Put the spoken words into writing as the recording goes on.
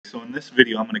So in this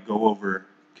video, I'm going to go over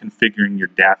configuring your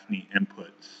Daphne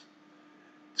inputs.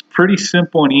 It's pretty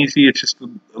simple and easy. It's just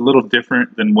a little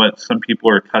different than what some people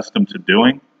are accustomed to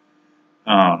doing.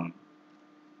 But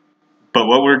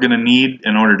what we're going to need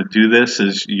in order to do this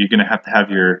is you're going to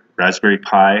have your Raspberry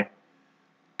Pi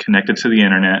connected to the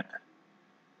internet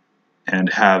and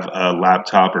have a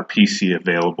laptop or PC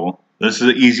available. This is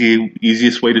the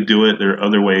easiest way to do it. There are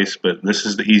other ways, but this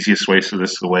is the easiest way, so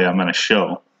this is the way I'm going to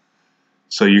show.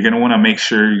 So you're going to want to make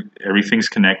sure everything's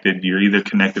connected. You're either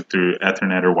connected through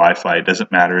Ethernet or Wi-Fi. It doesn't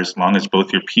matter. As long as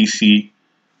both your PC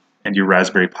and your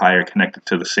Raspberry Pi are connected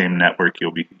to the same network,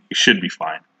 you should be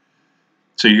fine.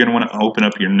 So you're going to want to open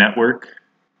up your network,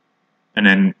 and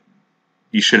then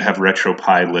you should have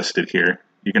Retropie listed here.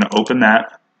 You're going to open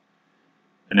that,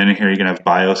 and then in here you're going to have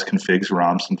BIOS, configs,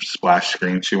 ROMs, and splash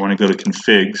screens. So you want to go to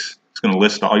configs. It's going to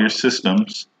list all your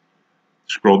systems.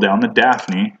 Scroll down to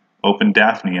Daphne. Open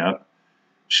Daphne up.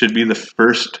 Should be the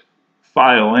first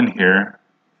file in here,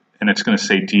 and it's going to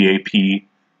say DAP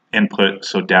input,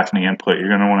 so Daphne input. You're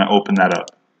going to want to open that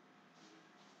up.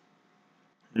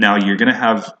 Now you're going to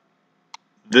have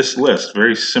this list,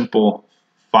 very simple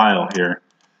file here.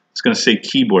 It's going to say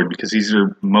keyboard because these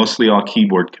are mostly all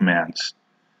keyboard commands.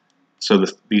 So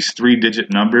these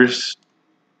 3-digit numbers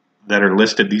that are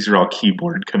listed, these are all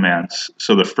keyboard commands.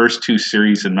 So the first 2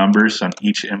 series of numbers on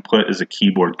each input is a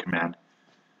keyboard command.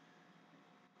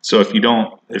 So if you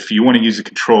want to use a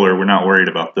controller, we're not worried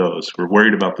about those. We're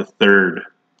worried about the third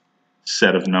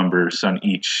set of numbers on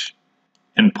each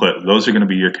input. Those are going to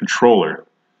be your controller.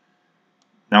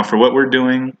 Now for what we're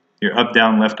doing, your up,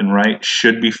 down, left, and right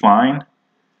should be fine.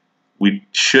 We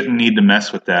shouldn't need to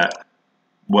mess with that.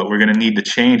 What we're going to need to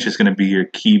change is going to be your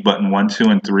key button 1, 2,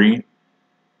 and 3,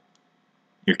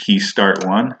 your key start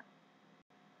 1,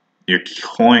 your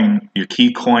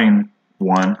key coin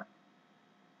 1,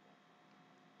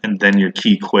 and then your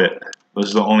key quit.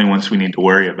 Those are the only ones we need to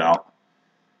worry about.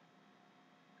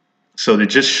 So to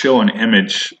just show an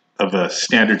image of a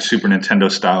standard Super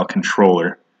Nintendo style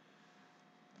controller,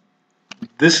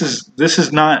 this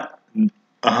is not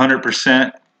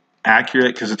 100%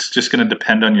 accurate because it's just going to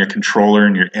depend on your controller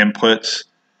and your inputs.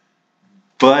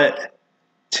 But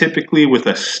typically with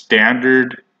a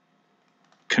standard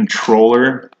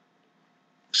controller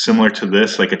similar to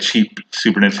this, like a cheap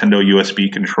Super Nintendo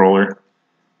USB controller,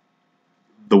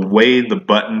 the way the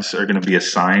buttons are going to be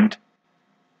assigned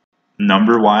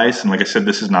number-wise, and like I said,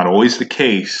 this is not always the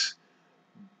case,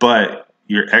 but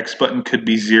your X button could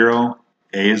be 0,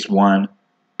 A is 1,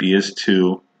 B is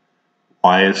 2,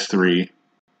 Y is 3,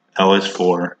 L is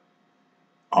 4,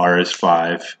 R is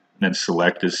 5, and then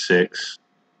select is 6,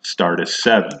 start is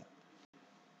 7.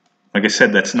 Like I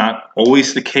said, that's not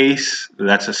always the case.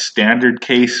 That's a standard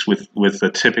case with a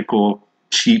typical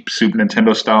cheap Super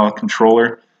Nintendo style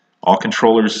controller. All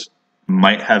controllers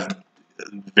might have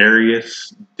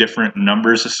various different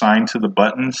numbers assigned to the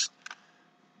buttons.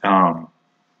 But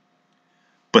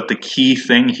the key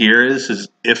thing here is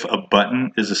if a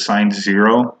button is assigned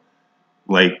 0,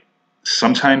 like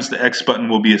sometimes the X button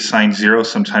will be assigned 0,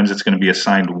 sometimes it's going to be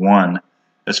assigned 1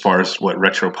 as far as what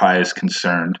Retropie is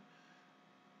concerned.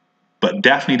 But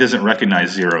Daphne doesn't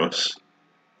recognize zeros.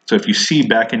 So if you see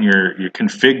back in your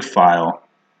config file,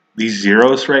 these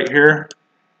zeros right here,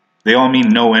 they all mean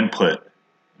no input. It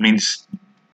means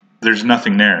there's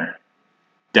nothing there.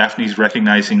 Daphne's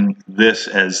recognizing this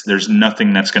as there's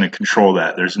nothing that's going to control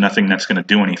that. There's nothing that's going to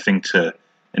do anything to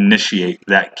initiate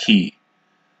that key.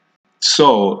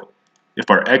 So if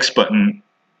our X button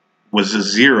was a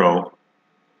 0,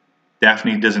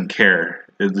 Daphne doesn't care.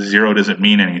 The 0 doesn't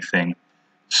mean anything.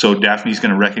 So Daphne's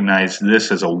going to recognize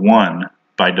this as a 1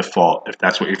 by default, if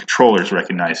that's what your controller is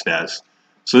recognized as.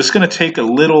 So this is going to take a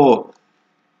little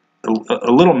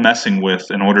messing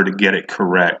with in order to get it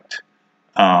correct.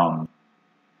 Like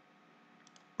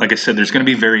I said, there's going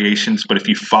to be variations, but if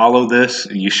you follow this,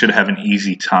 you should have an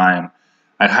easy time.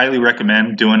 I'd highly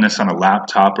recommend doing this on a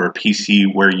laptop or a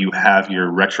PC where you have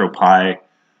your Retropie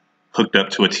hooked up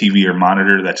to a TV or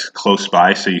monitor that's close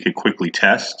by so you could quickly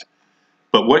test.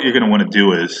 But what you're going to want to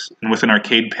do is, and with an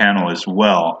arcade panel as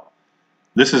well,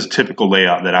 this is a typical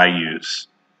layout that I use.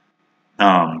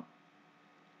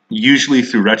 Usually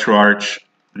through RetroArch,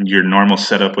 your normal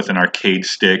setup with an arcade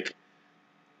stick,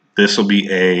 this will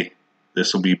be A,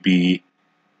 this will be B,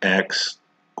 X,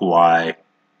 Y,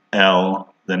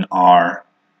 L, then R,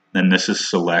 then this is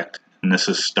select, and this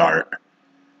is start.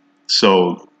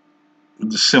 So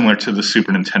similar to the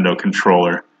Super Nintendo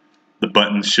controller, the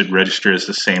buttons should register as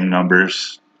the same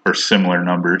numbers, or similar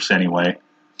numbers anyway.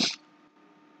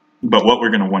 But what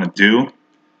we're going to want to do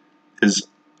is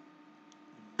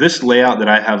this layout that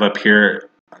I have up here,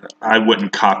 I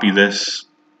wouldn't copy this,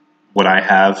 what I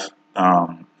have,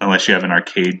 unless you have an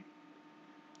arcade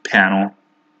panel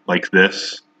like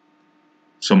this.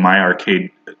 So my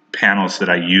arcade panels that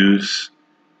I use,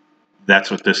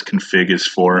 that's what this config is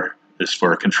for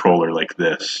a controller like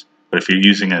this. But if you're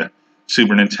using a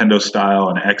Super Nintendo style,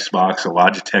 an Xbox, a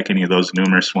Logitech, any of those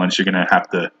numerous ones, you're going to have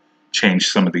to change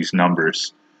some of these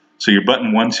numbers. So your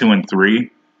button 1, 2, and 3,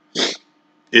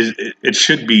 it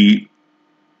should be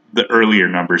the earlier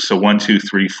numbers. So 1, 2,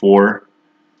 3, 4.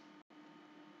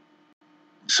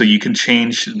 So you can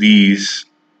change these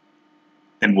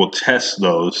and we'll test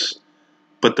those.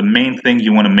 But the main thing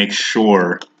you want to make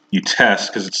sure you test,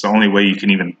 because it's the only way you can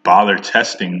even bother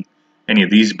testing any of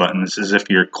these buttons, is if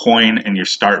your coin and your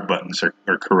start buttons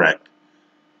are correct.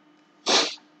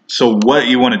 So what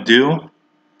you want to do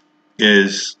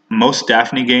is, most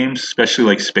Daphne games, especially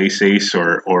like Space Ace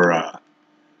or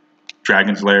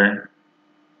Dragon's Lair,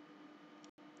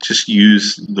 just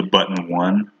use the button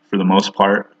 1 for the most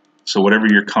part. So whatever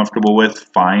you're comfortable with,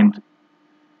 find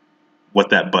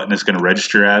what that button is going to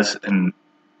register as, and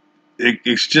it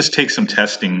just takes some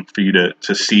testing for you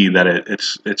to see that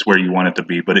it's where you want it to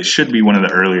be. But it should be one of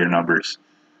the earlier numbers.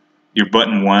 Your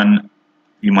button 1,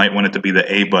 you might want it to be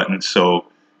the A button, so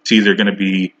it's either going to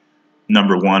be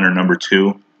number 1 or number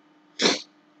 2.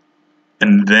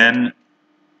 And then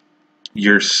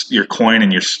your coin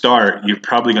and your start, you're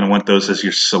probably going to want those as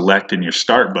your select and your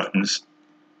start buttons.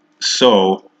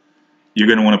 So you're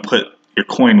going to want to put your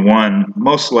coin 1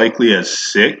 most likely as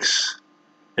 6,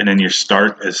 and then your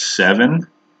start as 7.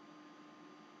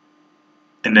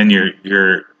 And then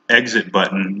your exit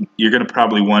button, you're going to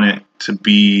probably want it to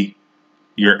be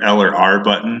your L or R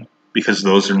button, because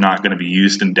those are not going to be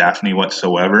used in Daphne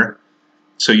whatsoever.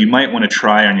 So you might want to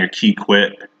try on your key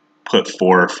quit, put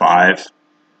 4 or 5.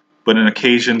 But on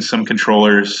occasion, some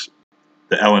controllers,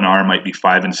 the L and R might be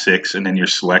 5 and 6, and then your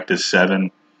select is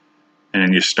 7, and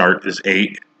then your start is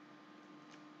 8.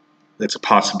 That's a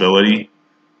possibility.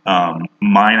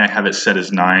 Mine, I have it set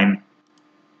as 9,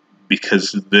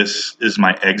 because this is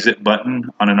my exit button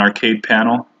on an arcade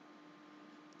panel.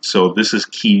 So this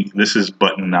is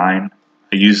button 9.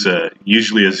 I use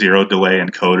usually a 0 delay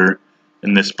encoder,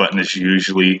 and this button is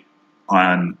usually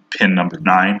on pin number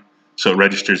 9, so it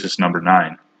registers as number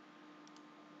 9.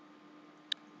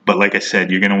 But like I said,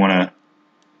 you're going to want to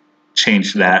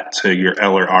change that to your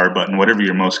L or R button, whatever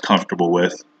you're most comfortable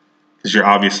with, because you're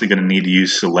obviously going to need to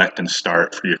use select and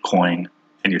start for your coin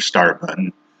and your start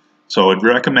button. So I would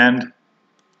recommend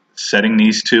setting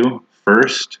these two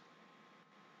first,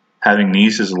 having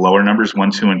these as lower numbers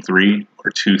 1, 2, and 3,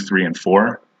 or 2, 3, and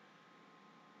 4.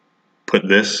 Put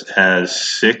this as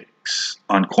 6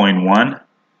 on coin 1,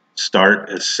 start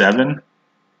as 7.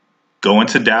 Go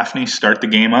into Daphne, start the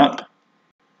game up.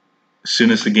 As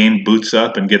soon as the game boots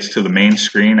up and gets to the main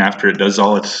screen, after it does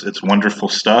all its wonderful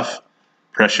stuff,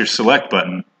 press your select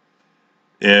button.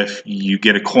 If you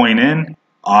get a coin in,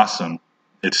 awesome,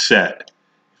 it's set.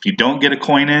 If you don't get a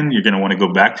coin in, you're going to want to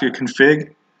go back to your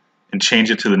config and change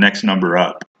it to the next number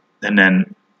up. And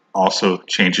then also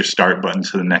change your start button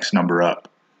to the next number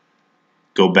up.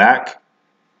 Go back,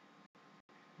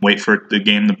 wait for the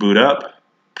game to boot up,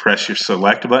 press your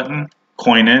select button,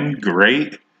 coin in,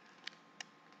 great.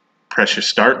 Press your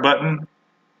start button.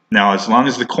 Now, as long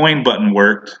as the coin button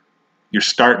worked, your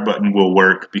start button will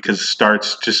work, because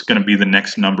start's just going to be the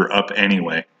next number up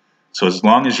anyway. So as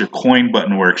long as your coin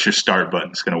button works, your start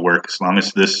button is going to work, as long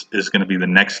as this is going to be the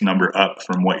next number up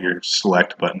from what your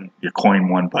select button, your coin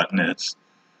 1 button is.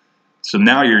 So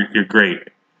now you're great.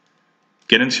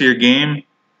 Get into your game,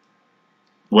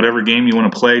 whatever game you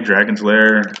want to play, Dragon's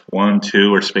Lair, 1,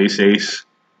 2, or Space Ace.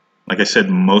 Like I said,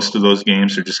 most of those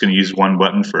games are just going to use one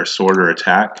button for a sword or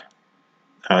attack.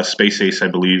 Space Ace, I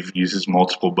believe, uses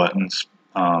multiple buttons.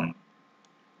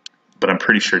 But I'm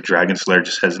pretty sure Dragon's Lair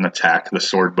just has an attack, the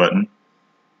sword button.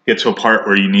 Get to a part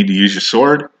where you need to use your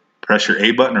sword, press your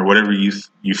A button or whatever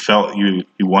you felt you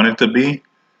want it to be.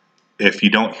 If you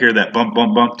don't hear that bump,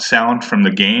 bump, bump sound from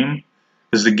the game,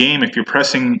 because the game, if you're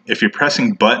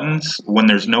pressing buttons when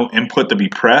there's no input to be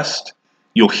pressed,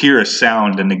 you'll hear a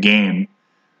sound in the game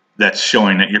that's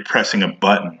showing that you're pressing a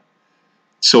button.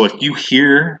 So if you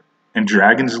hear in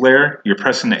Dragon's Lair, you're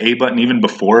pressing the A button even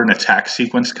before an attack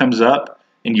sequence comes up,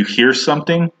 and you hear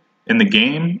something in the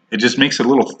game, it just makes a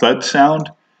little thud sound,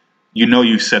 you know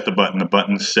you've set the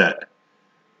button's set.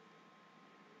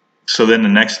 So then the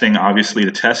next thing, obviously,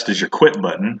 to test is your quit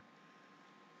button.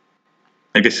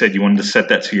 Like I said, you wanted to set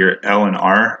that to your L and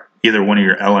R, either one of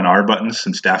your L and R buttons,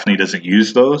 since Daphne doesn't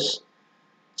use those.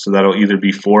 So that'll either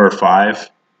be 4 or 5,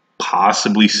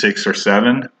 possibly 6 or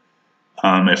 7.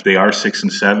 If they are 6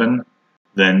 and 7,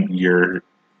 then your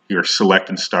select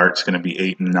and start is going to be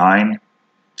 8 and 9.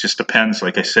 Just depends,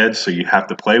 like I said, so you have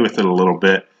to play with it a little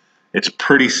bit. It's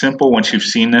pretty simple once you've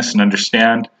seen this and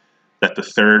understand that the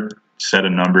third set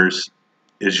of numbers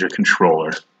is your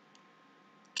controller.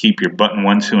 Keep your button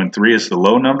 1, 2, and 3 as the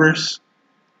low numbers,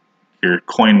 your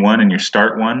coin 1 and your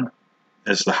start 1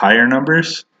 as the higher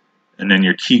numbers, and then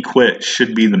your key quit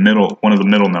should be the middle, one of the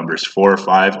middle numbers, 4 or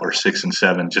 5 or 6 and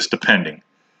 7, just depending.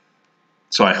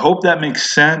 So I hope that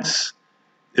makes sense.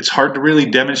 It's hard to really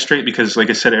demonstrate because, like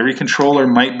I said, every controller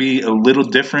might be a little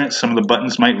different. Some of the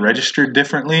buttons might register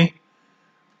differently,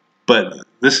 but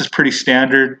this is pretty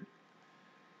standard.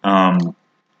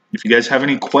 If you guys have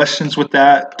any questions with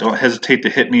that, don't hesitate to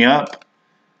hit me up.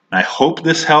 I hope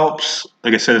this helps.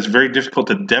 Like I said, it's very difficult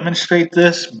to demonstrate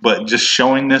this, but just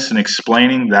showing this and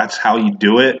explaining, that's how you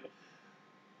do it.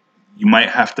 You might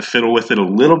have to fiddle with it a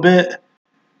little bit,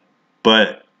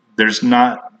 but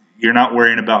you're not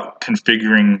worrying about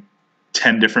configuring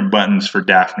 10 different buttons for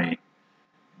Daphne.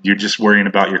 You're just worrying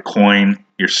about your coin,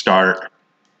 your start,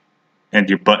 and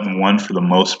your button 1 for the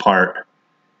most part,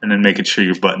 and then making sure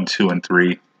your button 2 and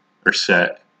 3 are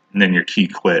set, and then your key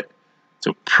quit.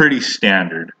 So pretty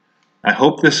standard. I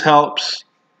hope this helps.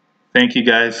 Thank you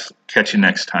guys. Catch you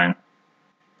next time.